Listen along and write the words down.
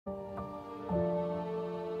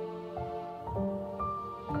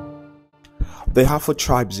The Afar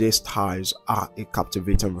tribe's hairstyles are a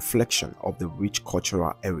captivating reflection of the rich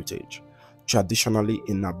cultural heritage traditionally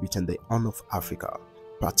inhabiting the Horn of Africa,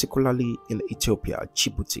 particularly in Ethiopia,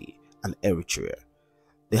 Djibouti, and Eritrea.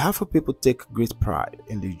 The Afar people take great pride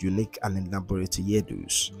in the unique and elaborate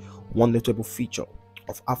hairdos. One notable feature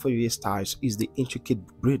of Afar hairstyles is the intricate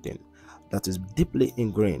braiding that is deeply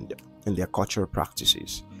ingrained in their cultural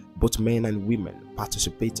practices. Both men and women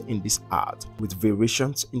participate in this art with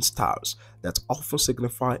variations in styles that often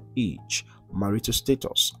signify age, marital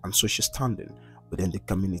status, and social standing within the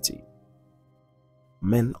community.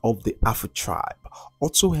 Men of the Afar tribe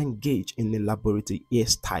also engage in elaborate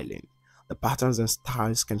hairstyling. The patterns and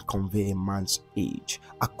styles can convey a man's age,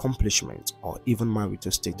 accomplishment, or even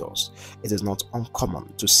marital status. It is not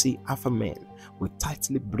uncommon to see Afar men with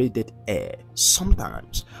tightly braided hair,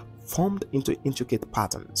 sometimes formed into intricate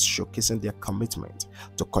patterns showcasing their commitment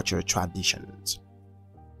to cultural traditions.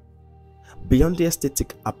 Beyond the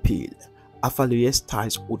aesthetic appeal, Afar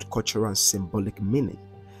hairstyles hold cultural and symbolic meaning.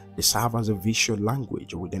 They serve as a visual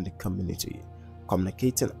language within the community,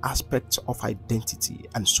 communicating aspects of identity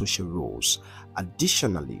and social roles.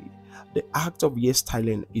 Additionally, the act of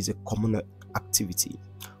hairstyling is a communal activity,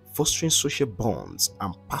 fostering social bonds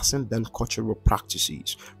and passing down cultural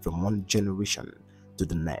practices from one generation to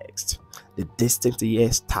the next. The distinct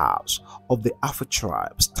hairstyles of the Afar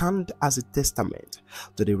tribe stand as a testament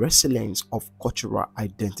to the resilience of cultural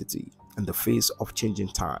identity in the face of changing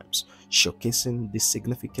times, showcasing the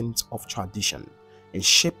significance of tradition in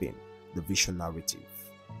shaping the visual narrative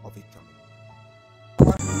of a community.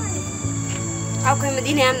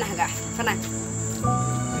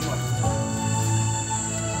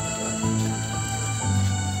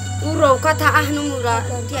 Uro kata ahnu mura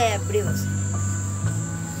dia beriwas.